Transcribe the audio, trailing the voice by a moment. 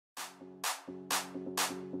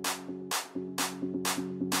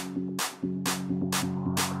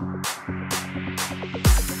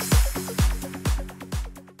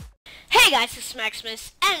Hey guys, this is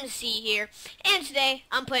Maximus MC here, and today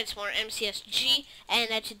I'm playing some more MCSG,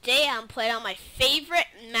 and today I'm playing on my favorite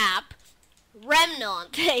map,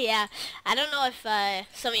 Remnant. Yeah, I don't know if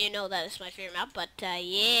some of you know that is my favorite map, but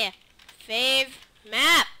yeah, fave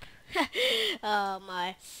map. Oh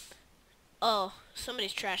my. Oh,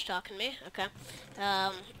 somebody's trash talking me. Okay.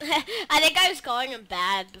 I think I was calling him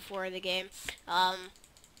bad before the game.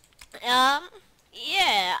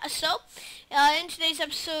 Yeah, so, in today's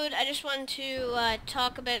episode, I just wanted to,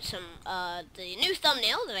 talk about the new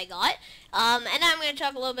thumbnail that I got, and I'm going to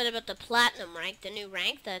talk a little bit about the Platinum rank, the new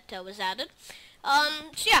rank that, was added.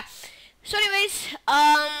 So yeah. So anyways,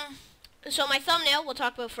 so my thumbnail we'll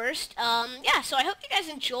talk about first. Yeah, so I hope you guys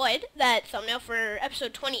enjoyed that thumbnail for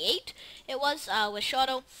episode 28. It was, with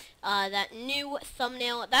Shadow, that new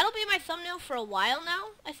thumbnail. That'll be my thumbnail for a while now,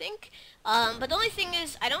 I think. But the only thing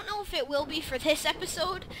is, I don't know if it will be for this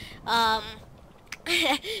episode,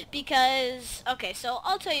 because, okay, so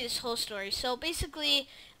I'll tell you this whole story. So basically,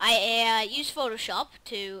 I use Photoshop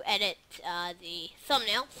to edit the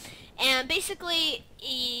thumbnail, and basically,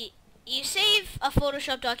 you save a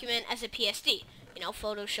Photoshop document as a PSD, you know,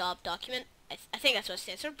 Photoshop document. I think that's what it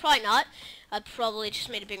stands for. Probably not. I probably just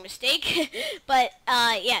made a big mistake. But,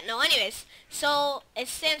 yeah, no, anyways. So, it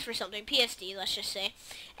stands for something. PSD, let's just say.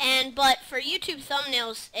 But for YouTube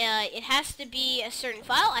thumbnails, it has to be a certain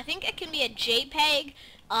file. I think it can be a JPEG,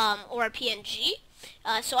 or a PNG.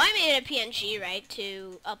 So I made a PNG, right,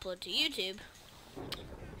 to upload to YouTube.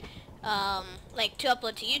 Like, to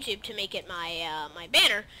upload to YouTube to make it my, my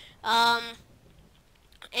banner.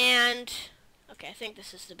 And... okay, I think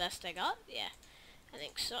this is the best I got. Yeah, I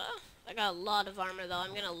think so. I got a lot of armor, though. I'm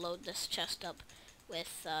going to load this chest up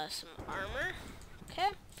with some armor. Okay.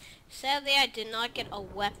 Sadly, I did not get a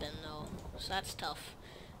weapon, though, so that's tough.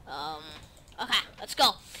 Okay, let's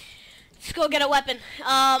go. Let's go get a weapon.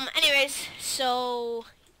 Anyways, so,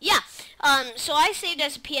 yeah. So I saved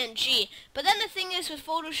as a PNG, but then the thing is with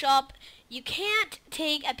Photoshop, you can't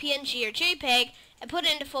take a PNG or JPEG and put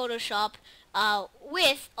it into Photoshop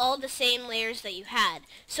with all the same layers that you had.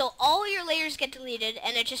 So all your layers get deleted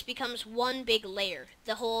and it just becomes one big layer,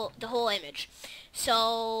 the whole image.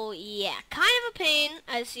 So yeah, kind of a pain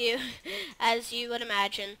as you would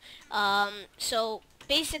imagine. So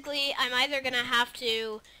basically I'm either gonna have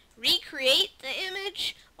to recreate the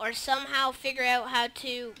image or somehow figure out how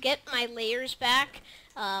to get my layers back.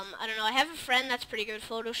 I don't know, I have a friend that's pretty good at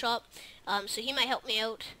Photoshop, so he might help me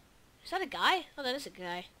out. Is that a guy? Oh, that is a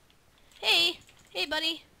guy. Hey, hey,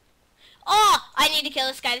 buddy. Oh, I need to kill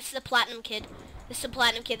this guy. This is the Platinum kid. This is the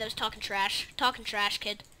Platinum kid that was talking trash. Talking trash,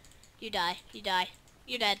 kid. You die. You die.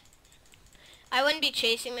 You're dead. I wouldn't be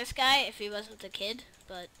chasing this guy if he wasn't the kid,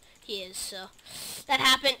 but he is, so. That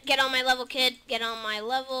happened. Get on my level, kid. Get on my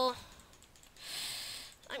level.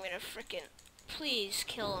 I'm gonna frickin' please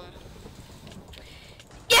kill him.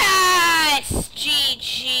 Yes!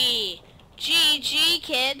 GG. GG,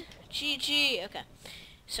 kid. GG. Okay.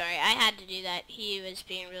 Sorry, I had to do that. He was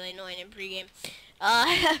being really annoying in pregame.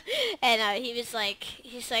 And he's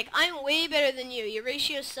like, I'm way better than you. Your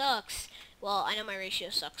ratio sucks. Well, I know my ratio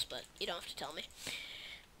sucks, but you don't have to tell me.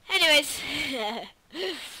 Anyways,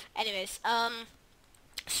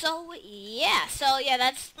 so yeah,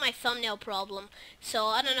 that's my thumbnail problem. So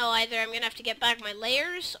I don't know, either I'm gonna have to get back my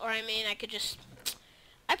layers, or I mean, I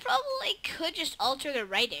probably could just alter the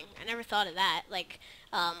writing. I never thought of that. Like,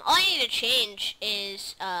 all I need to change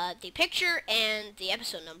is the picture and the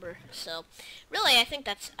episode number. So, really, I think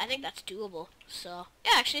that's doable. So,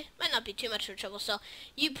 yeah, actually, might not be too much of trouble. So,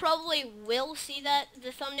 you probably will see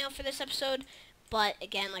the thumbnail for this episode. But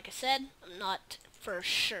again, like I said, I'm not for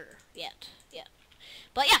sure yet.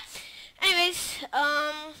 But yeah. Anyways,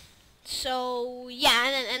 so yeah,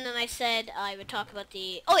 and then I said I would talk about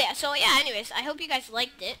the. Oh yeah, so yeah. Anyways, I hope you guys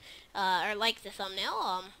liked it, or liked the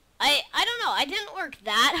thumbnail. I don't know. I didn't work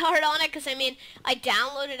that hard on it because I mean I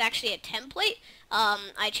downloaded actually a template.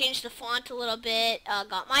 I changed the font a little bit.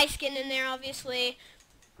 Got my skin in there, obviously.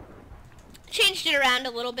 Changed it around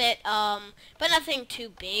a little bit, but nothing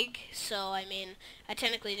too big. So I mean, I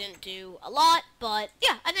technically didn't do a lot, but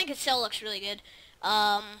yeah, I think it still looks really good.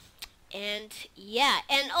 And yeah,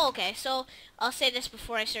 and oh, okay, so I'll say this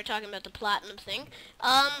before I start talking about the Platinum thing.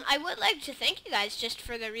 I would like to thank you guys just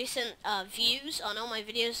for the recent views on all my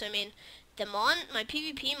videos. I mean, my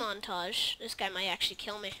PvP montage. This guy might actually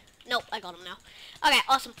kill me. Nope, I got him now. Okay,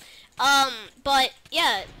 awesome. But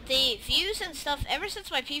yeah, the views and stuff ever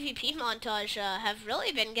since my PvP montage have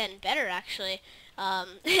really been getting better, actually.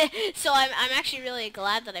 So I'm actually really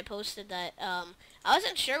glad that I posted that. I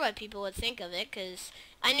wasn't sure what people would think of it, because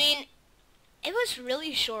I mean, It was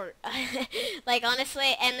really short, like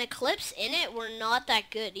honestly, and the clips in it were not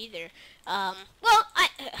that good either. Well,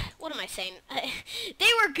 what am I saying?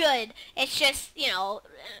 They were good. It's just, you know,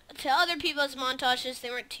 to other people's montages,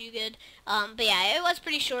 they weren't too good. But yeah, it was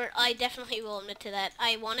pretty short. I definitely will admit to that.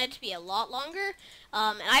 I want it to be a lot longer,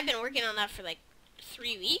 and I've been working on that for like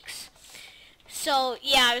 3 weeks. So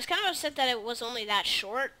yeah, I was kind of upset that it was only that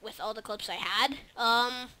short with all the clips I had.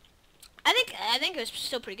 I think it was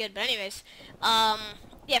still pretty good, but anyways,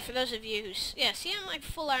 yeah, for those of you who's, yeah, see, I'm like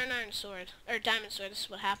full iron sword, or diamond sword, this is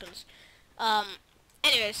what happens. Um,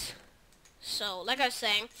 anyways, so, like I was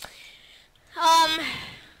saying,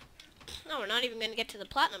 no, we're not even gonna get to the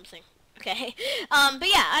platinum thing, okay, but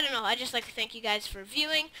yeah, I don't know, I just like to thank you guys for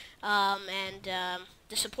viewing, and,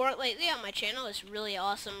 the support lately on my channel is really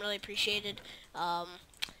awesome, really appreciated,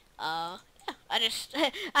 yeah, I just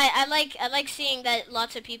I like seeing that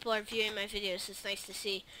lots of people are viewing my videos. It's nice to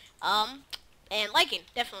see. And liking,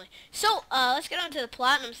 definitely. So, let's get on to the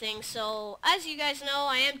platinum thing. So, as you guys know,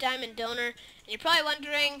 I am Diamond Donor, and you're probably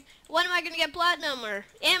wondering, when am I going to get platinum, or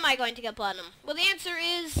am I going to get platinum? Well, the answer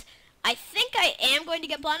is, I think I am going to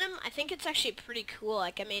get platinum. I think it's actually pretty cool.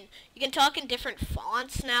 Like, I mean, you can talk in different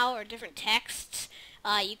fonts now, or different texts.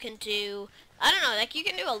 You can do, I don't know, like, you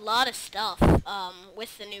can do a lot of stuff,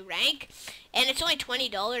 with the new rank, and it's only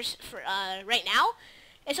 $20 for, right now.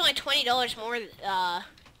 It's only $20 more,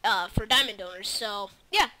 for Diamond Donors, so,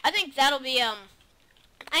 yeah, I think that'll be, I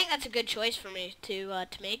think that's a good choice for me to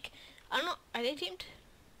make. I don't know, are they teamed?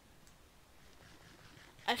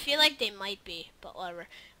 I feel like they might be, but whatever.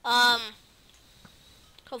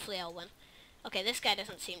 Hopefully I'll win. Okay, this guy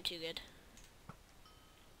doesn't seem too good.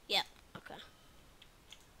 Yep, okay.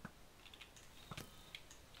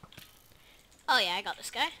 Oh yeah, I got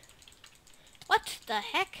this guy. What the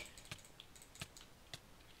heck?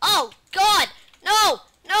 Oh, God! No!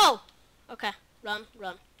 No! Okay, run,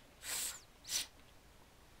 run.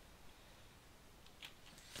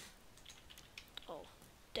 Oh,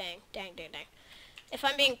 dang, dang, dang, dang. If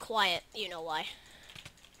I'm being quiet, you know why.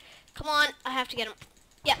 Come on, I have to get him.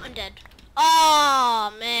 Yeah, I'm dead.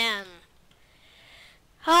 Oh, man.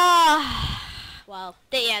 Ah. Well,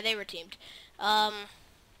 they were teamed.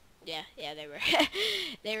 Yeah, they were.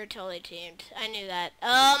 They were totally teamed. I knew that.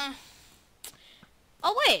 Oh,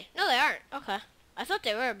 wait. No, they aren't. Okay. I thought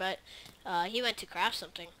they were, but, he went to craft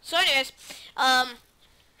something. So, anyways, I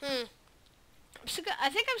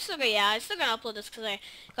think I'm still gonna, yeah, I'm still gonna upload this because I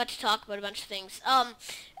got to talk about a bunch of things.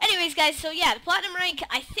 Anyways, guys, so yeah, the platinum rank,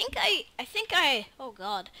 I think oh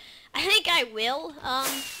god, I think I will,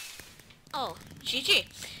 oh, GG.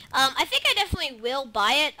 I think I definitely will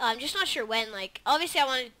buy it. I'm just not sure when. Like, obviously I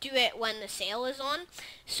want to do it when the sale is on,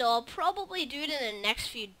 so I'll probably do it in the next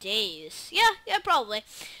few days. Yeah, probably.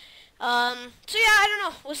 So yeah, I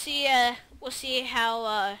don't know. We'll see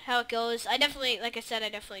how it goes. I definitely, like I said, I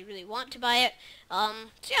definitely really want to buy it.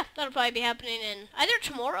 So yeah, that'll probably be happening in either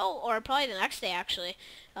tomorrow or probably the next day, actually,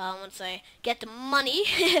 once I get the money.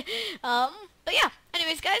 But yeah,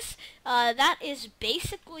 anyways, guys, that is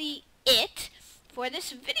basically it for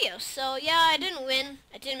this video. So yeah, I didn't win.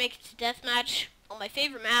 I didn't make it to deathmatch on my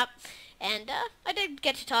favorite map, and I did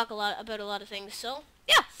get to talk about a lot of things. So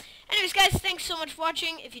yeah. Anyways, guys, thanks so much for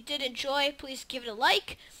watching. If you did enjoy, please give it a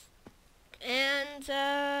like. And,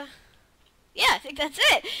 yeah, I think that's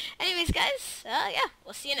it. Anyways, guys, yeah,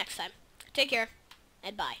 we'll see you next time. Take care,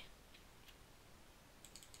 and bye.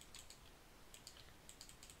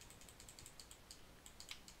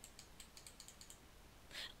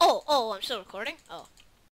 Oh, I'm still recording? Oh.